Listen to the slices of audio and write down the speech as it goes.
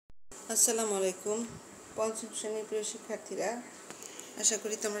আসসালামু আলাইকুম পঞ্চম শ্রেণীর প্রিয় শিক্ষার্থীরা, আশা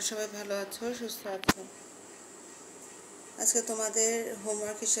করি তোমরা সবাই ভালো আছো, সুস্থ আছো। আজকে তোমাদের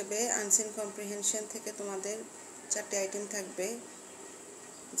হোমওয়ার্ক হিসেবে আনসিন কম্প্রিহেনশন থেকে তোমাদের 4টি আইটেম থাকবে,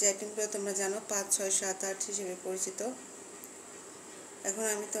 যে আইটেমগুলো তোমরা জানো 5, 6, 7, 8 হিসেবে পরিচিত। এখন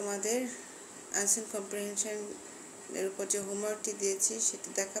আমি তোমাদের আনসিন কম্প্রিহেনশন এর উপর যে হোমওয়ার্কটি দিয়েছি সেটি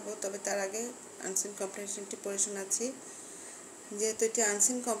দেখাবো, তবে তার আগে আনসিন কম্প্রিহেনশনটি পড়ে শোনাচ্ছি। যেহেতু এটি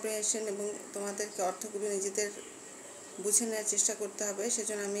আনসিন কম্প্রিহেনশন এবং তোমাদেরকে অর্থগুলো নিজেদের বুঝে নেওয়ার চেষ্টা করতে হবে,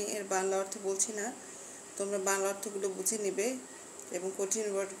 সেজন্য আমি এর বাংলা অর্থ বলছি না। তোমরা বাংলা অর্থগুলো বুঝে নেবে এবং কঠিন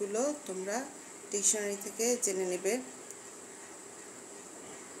ওয়ার্ডগুলো তোমরা ডিকশনারি থেকে জেনে নেবে,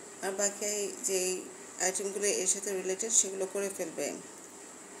 আর বাকি যে আইটেমগুলো এর সাথে রিলেটেড সেগুলো করে ফেলবে।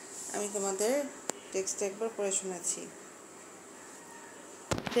 আমি তোমাদের টেক্সটে একবার পড়ে শোনাচ্ছি।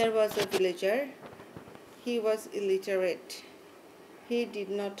 There was a villager. He was illiterate. He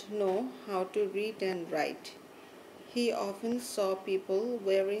did not know how to read and write. He often saw people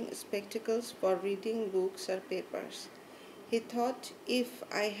wearing spectacles for reading books or papers. He thought, if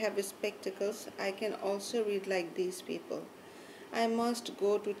I have spectacles, I can also read like these people. I must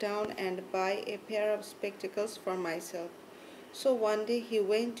go to town and buy a pair of spectacles for myself. So one day he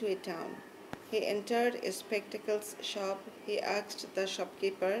went to a town. He entered a spectacles shop. He asked the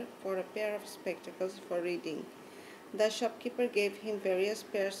shopkeeper for a pair of spectacles for reading. The shopkeeper gave him various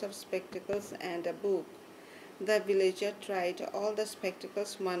pairs of spectacles and a book. The villager tried all the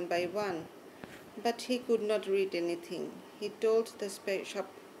spectacles one by one, but he could not read anything. He told the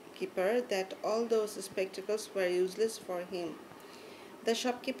shopkeeper that all those spectacles were useless for him. The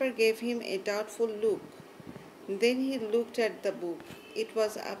shopkeeper gave him a doubtful look. Then he looked at the book. It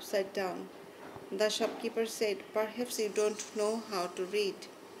was upside down. The shopkeeper said, "Perhaps you don't know how to read."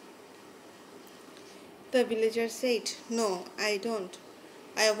 The villager said, "No, I don't.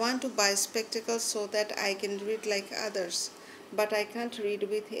 I want to buy spectacles so that I can read like others, but I can't read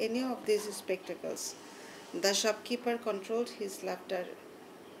with any of these spectacles." The shopkeeper controlled his laughter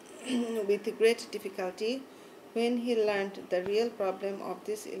with great difficulty when he learned the real problem of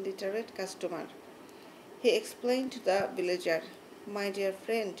this illiterate customer. He explained to the villager, "My dear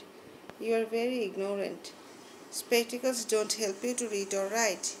friend, you are very ignorant. Spectacles don't help you to read or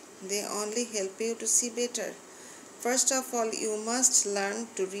write. They only help you to see better. First of all, you must learn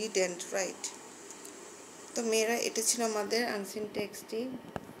to read and write." তো মেয়েরা, এটা ছিল আমাদের unseen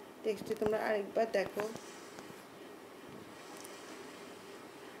টেক্সটটি তোমরা আরেকবার দেখো।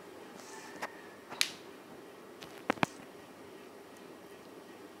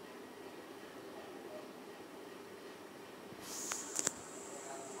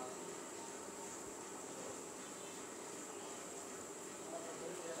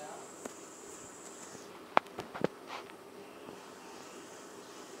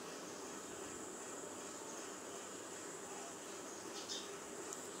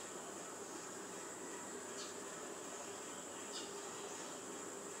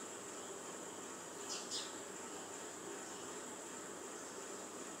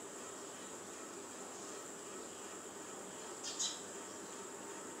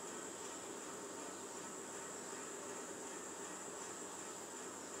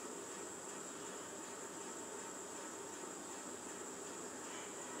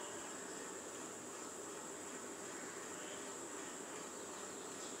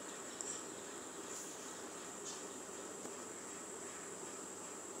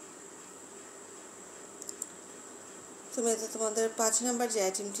 তুমি তো তোমাদের 5 নাম্বার যে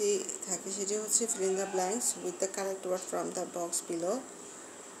আইটেমটি থাকে সেটি হচ্ছে fill in the blanks with the correct word from the box below.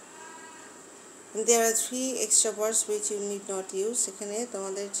 There are 3 extra words which you need not use. এখানে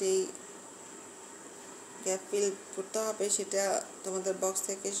তোমাদের যেই গ্যাপ ফিল করতে হবে সেটা তোমাদের বক্স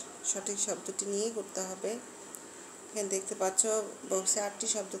থেকে সঠিক শব্দটি নিয়ে করতে হবে। এখানে দেখতে পাচ্ছ বক্সে 8টি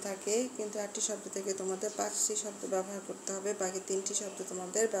শব্দ থাকে, কিন্তু 8টি শব্দ থেকে তোমাদের 5টি শব্দ ব্যবহার করতে হবে, বাকি 3টি শব্দ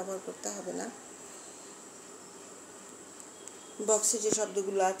তোমাদের ব্যবহার করতে হবে না। বক্সে যে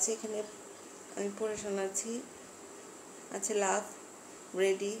শব্দগুলো আছে এখানে আমি পড়ে শোনাচ্ছি। আছে লাভ,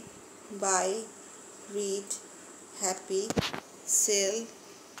 ready, by, read, happy, sell,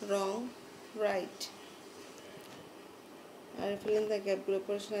 wrong, right. R fill in the গ্যাপগুলো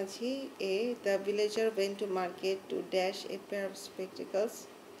পড়ে শোনাচ্ছি। A. The villager went to market to dash a pair of spectacles.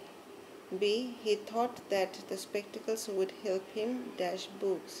 B. He thought that the spectacles would help him dash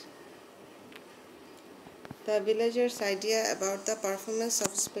books. The villager's idea about the performance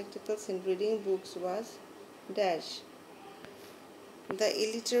of spectacles in reading books was dash. The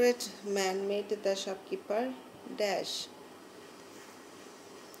illiterate man made the shopkeeper dash.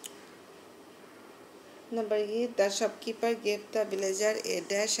 Number 8. The shopkeeper gave the villager a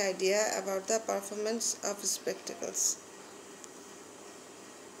dash idea about the performance of spectacles.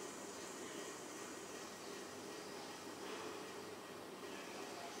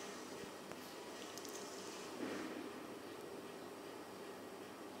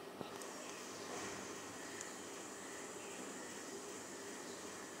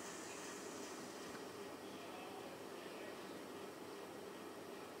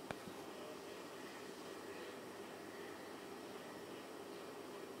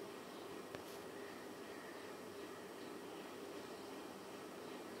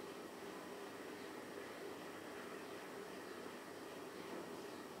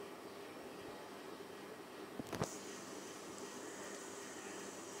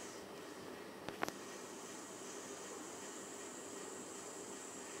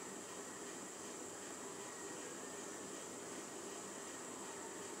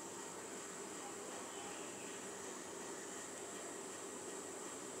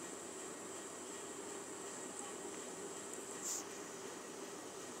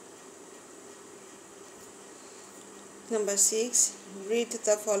 Number 6. Read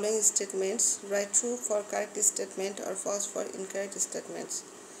the following statements. Write true for correct statement or false for incorrect statements.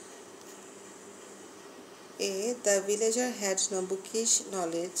 A. The villager had no bookish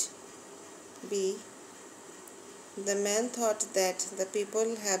knowledge. B. The man thought that the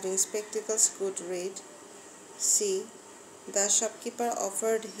people having spectacles could read. C. The shopkeeper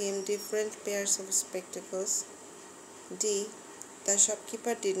offered him different pairs of spectacles. D. The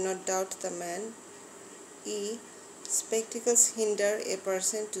shopkeeper did not doubt the man. E. Spectacles hinder a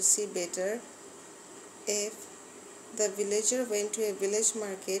person to see better. F. The villager went to a village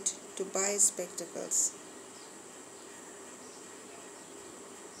market to buy spectacles.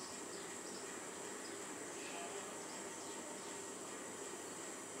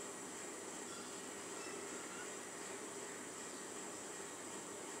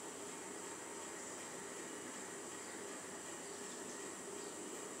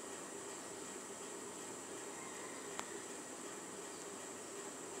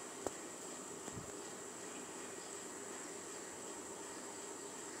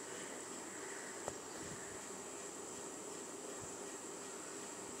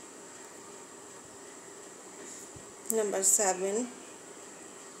 Number 7.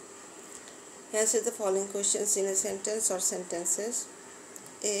 Answer the following questions in a sentence or sentences.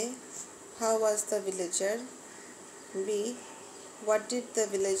 A. How was the villager? B. What did the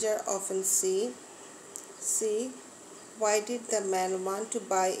villager often see? C. Why did the man want to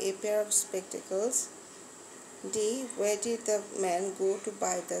buy a pair of spectacles? D. Where did the man go to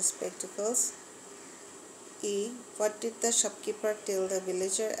buy the spectacles? E. What did the shopkeeper tell the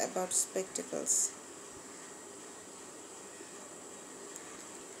villager about spectacles?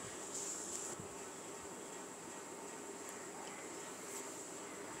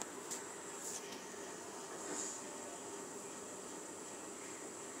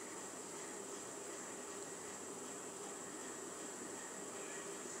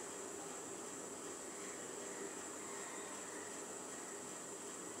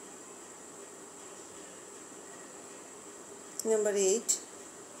 Number 8.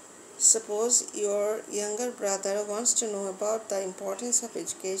 Suppose your younger brother wants to know about the importance of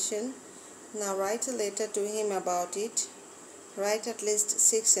education. Now write a letter to him about it. Write at least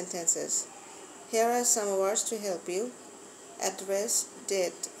 6 sentences. Here are some words to help you. Address,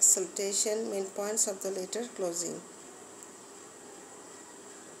 date, salutation, main points of the letter, closing.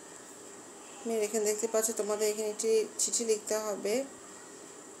 মেয়েরা এখানে দেখতে পাচ্ছ তোমাদের এখানে একটি চিঠি লিখতে হবে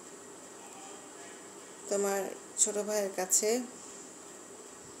তোমার ছোট ভাইয়ের কাছে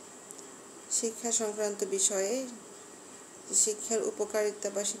শিক্ষা সংক্রান্ত বিষয়ে শিক্ষার উপকারিতা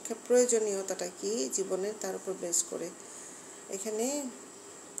বা শিক্ষার প্রয়োজনীয়তাটা কি জীবনে তার উপর বেস করে এখানে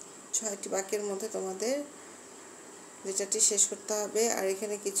 6টি বাক্যের মধ্যে তোমাদের লেটারটি শেষ করতে হবে আর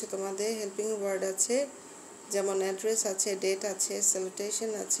এখানে কিছু তোমাদের হেল্পিং ওয়ার্ড আছে যেমন অ্যাড্রেস আছে ডেট আছে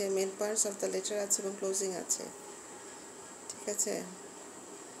স্যালুটেশন আছে main points of the letter আছে এবং ক্লোজিং আছে ঠিক আছে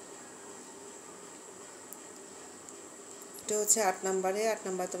এটা হচ্ছে 8 নম্বরে 8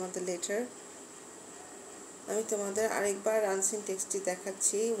 নম্বর তোমাদের লেটার আমি তোমাদের আরেকবার আনসিন টেক্সটটি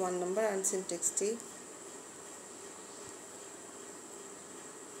দেখাচ্ছি 1 নম্বর আনসিন টেক্সটটি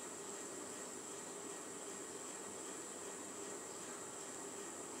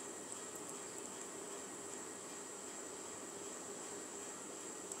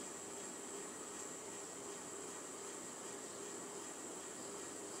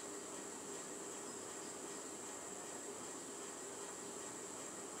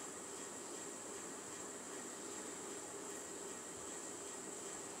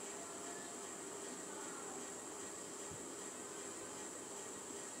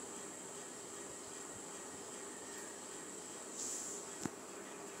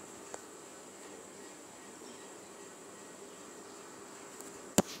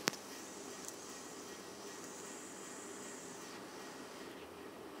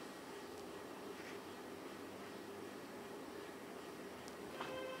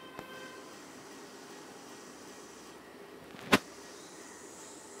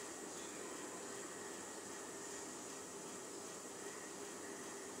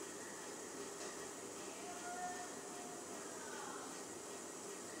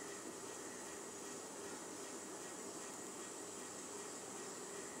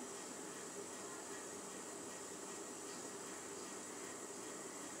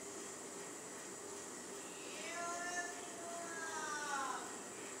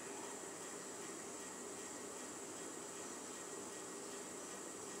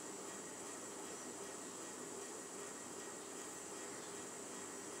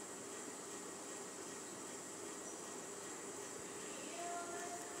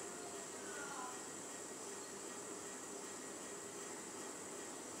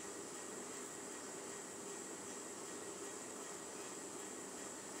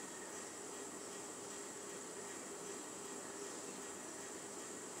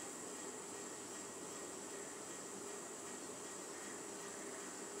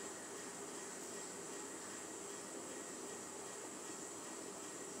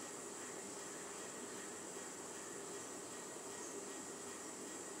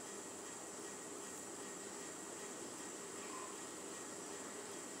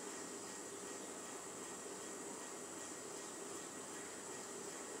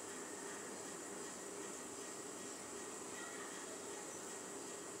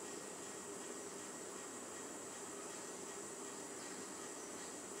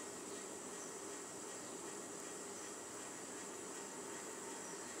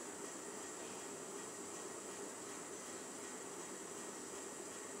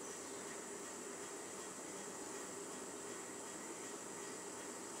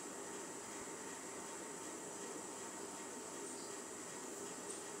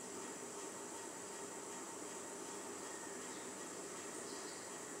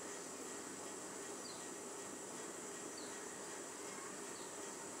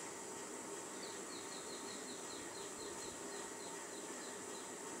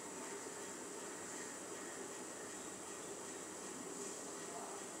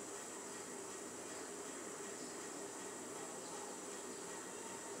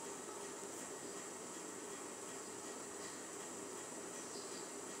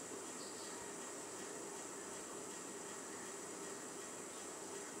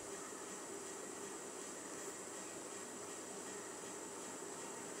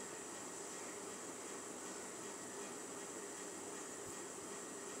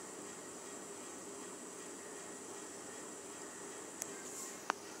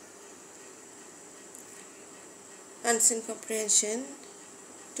আনসিন কম্প্রিহেনশন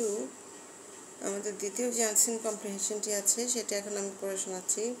 2 আমাদের দ্বিতীয় যে আনসিন কম্প্রিহেনশনটি আছে সেটা এখন আমি পড়ে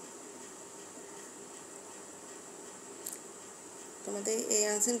শোনাচ্ছি। তোমাদের এই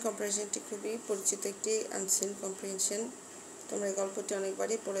আনসিন কম্প্রিহেনশনটি খুবই পরিচিত একটি আনসিন কম্প্রিহেনশন। তোমরা এই গল্পটি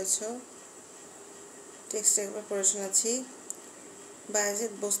অনেকবারই পড়েছ। টেক্সট একবার পড়ে শোনাচ্ছি।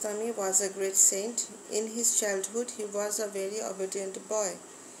 Bayezid Bostami was a great saint. In his childhood he was a very obedient boy.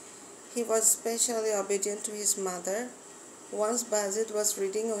 He was especially obedient to his mother. Once Bayezid was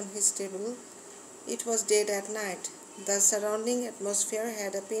reading on his table. It was dead at night. The surrounding atmosphere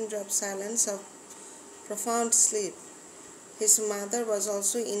had a pin-drop silence of profound sleep. His mother was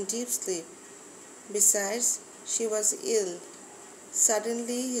also in deep sleep. Besides, she was ill.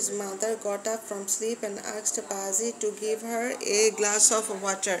 Suddenly, his mother got up from sleep and asked Bayezid to give her a glass of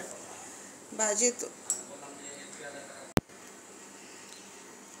water. Bayezid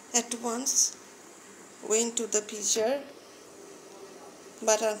at once went to the pitcher,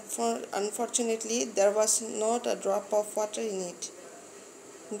 but unfortunately there was not a drop of water in it.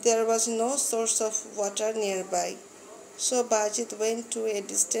 There was no source of water nearby, so Bayezid went to a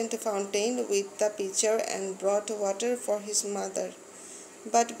distant fountain with the pitcher and brought water for his mother.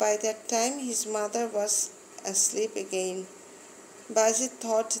 But by that time his mother was asleep again. Bayezid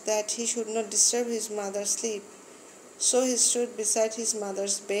thought that he should not disturb his mother's sleep, so he stood beside his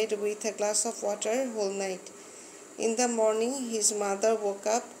mother's bed with a glass of water whole night. In the morning his mother woke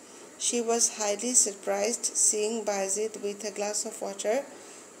up. She was highly surprised seeing Bayezid with a glass of water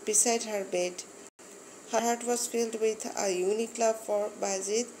beside her bed. Her heart was filled with a unique love for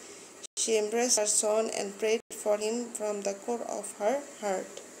Bayezid. She embraced her son and prayed for him from the core of her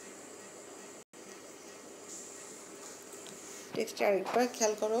heart. টেক্সটটা আরেকবার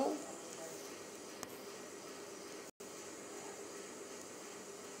খেয়াল করো।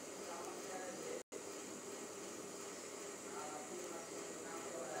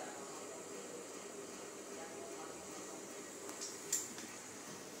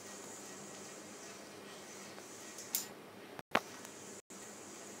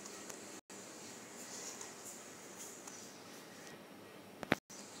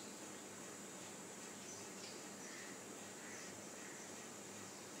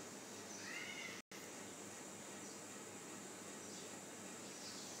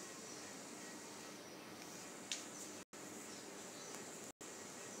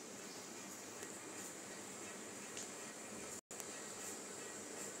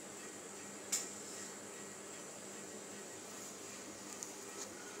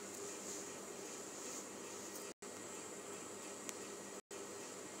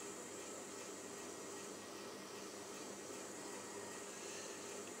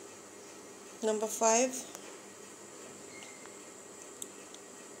 Number 5,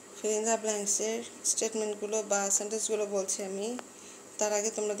 fill in the blanks এর স্টেটমেন্টগুলো বা সেন্টেন্সগুলো বলছি আমি। তার আগে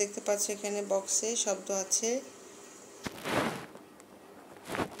তোমরা দেখতে পাচ্ছ এখানে বক্সে শব্দ আছে।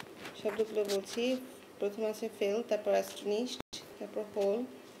 শব্দগুলো বলছি। প্রথম আছে ফেল, তারপর অ্যাস্টনিশড, তারপর হোল,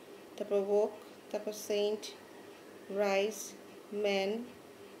 তারপর ওক, তারপর সেন্ট, রাইজ, ম্যান,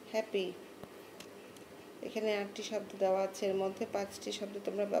 হ্যাপি। এখানে 8টি শব্দ দেওয়া আছে, এর মধ্যে 5টি শব্দ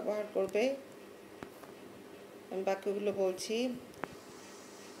তোমরা ব্যবহার করবে। আমি বাক্যগুলো বলছি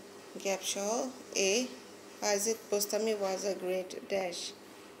গ্যাপ সহ। A. Bayezid Bostami was a great dash.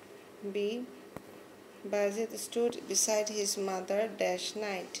 B. Bayezid stood beside his mother dash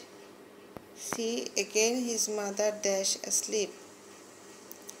night. C. Again his mother dash asleep.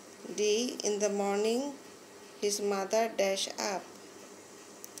 D. In the morning his mother dash up.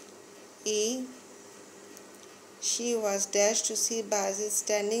 E. She was dashed to see Bayezid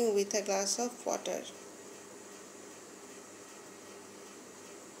standing with a glass of water.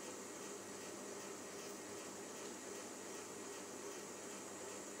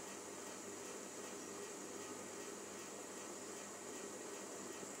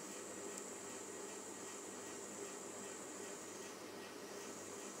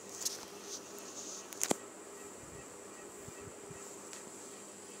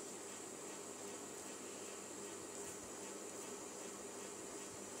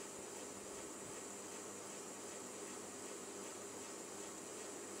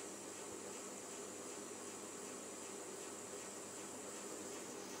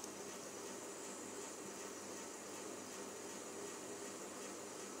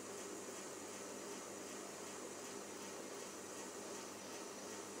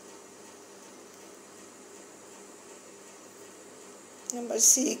 Number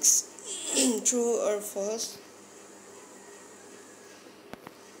 6, true or false.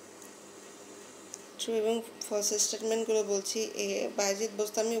 True এবং false স্টেটমেন্টগুলো বলছি। A. Bayezid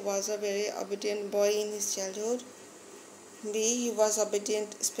Bostami was a very obedient boy in his childhood. B. He was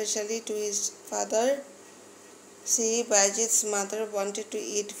obedient, especially to his father. C. Bajit's mother wanted to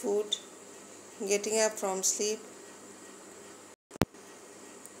eat food, getting up from sleep.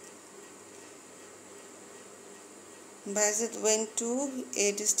 Bajit went to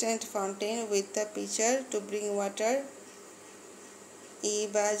a distant fountain with a pitcher to bring water. E.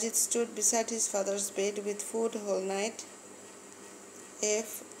 Bajit stood beside his father's bed with food whole night.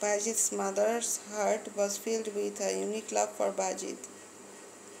 F. Bajit's mother's heart was filled with a unique love for Bajit.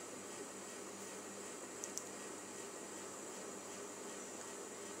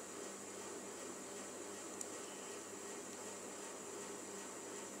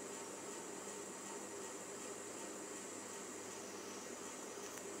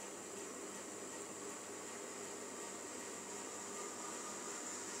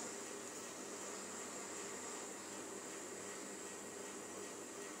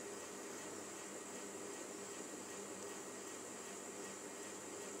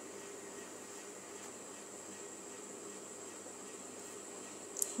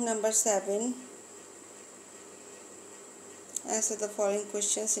 Number 7. Answer the following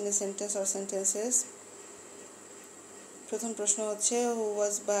questions in a sentence or sentences. প্রথম প্রশ্ন হচ্ছে who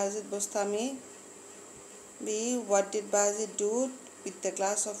was Bajit Bostami? B. What did Bajit do with the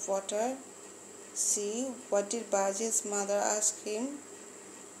glass of water? C. What did Bajit's mother ask him?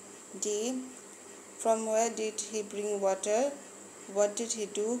 D. From where did he bring water? What did he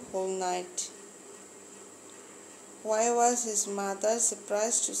do whole night? Why was his mother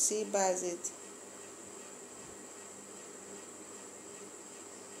surprised to see Bajit?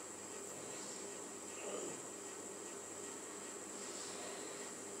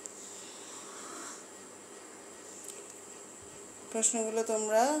 প্রশ্নগুলো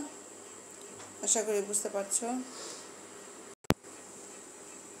তোমরা আশা করি বুঝতে পারছো।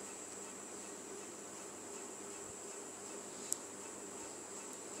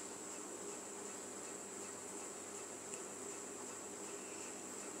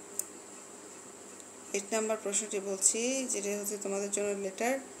 Eight number প্রশ্নটি বলছি, যেটা হচ্ছে তোমাদের জন্য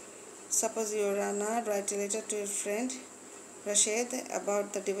letter. Suppose your Rana write a letter to your friend Rashid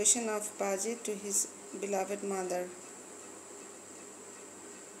about the devotion of Bajit to his beloved mother.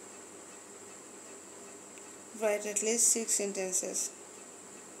 Write at least 6 sentences.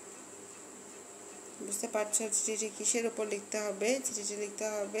 বুঝতে পারছো চিঠিটি কিসের উপর লিখতে হবে? চিঠিটি লিখতে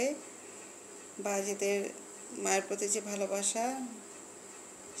হবে বাজিতের মায়ের প্রতি যে ভালোবাসা,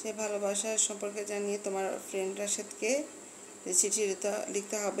 সেই ভালোবাসার সম্পর্কে জানিয়ে তোমার ফ্রেন্ড রাশেদকে যে চিঠি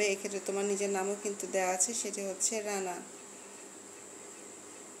লিখতে হবে। এক্ষেত্রে তোমার নিজের নামও কিন্তু দেওয়া আছে, সেটি হচ্ছে রানা।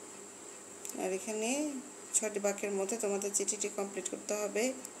 আর এখানে 6টি বাক্যের মধ্যে তোমাদের চিঠিটি কমপ্লিট করতে হবে।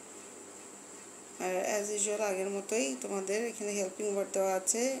 আর অ্যাজ ইউজুয়াল আগের মতোই তোমাদের এখানে হেল্পিং ওয়ার্ড দেওয়া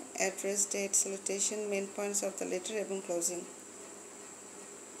আছে, address, date, salutation, main points of the letter এবং ক্লোজিং।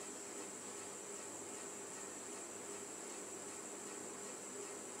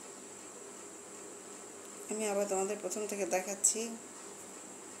 আমি আবার তোমাদের প্রথম থেকে দেখাচ্ছি।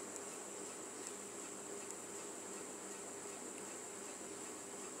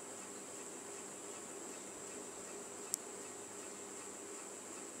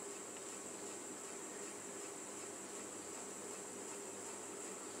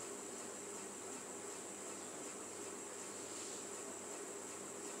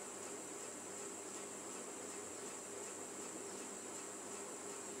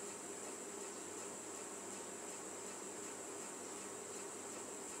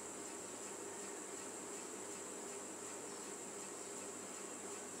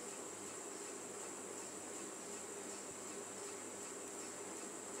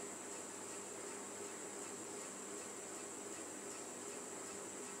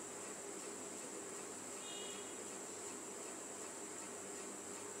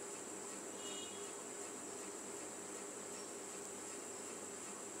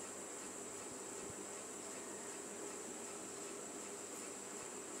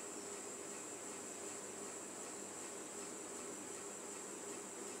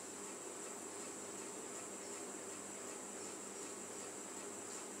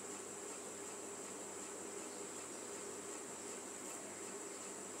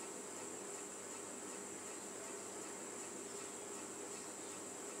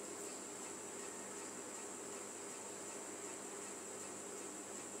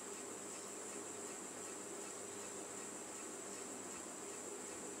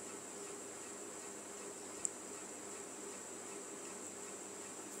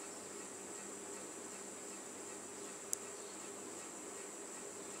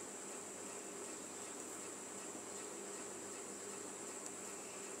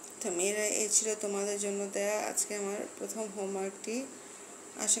 তো মেয়েরা, এই ছিল তোমাদের জন্য দেয়া আজকে আমার প্রথম হোমওয়ার্কটি।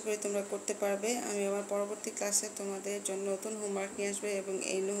 আশা করি তোমরা করতে পারবে। আমি আমার পরবর্তী ক্লাসে তোমাদের জন্য নতুন হোমওয়ার্ক নিয়ে আসবে এবং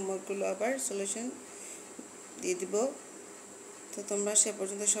এই হোমওয়ার্কগুলো আবার সলিউশন দিয়ে দিব। তো তোমরা সে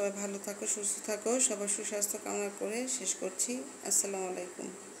পর্যন্ত সবাই ভালো থাকো, সুস্থ থাকো। সবার সুস্বাস্থ্য কামনা করে শেষ করছি। আসসালামু আলাইকুম।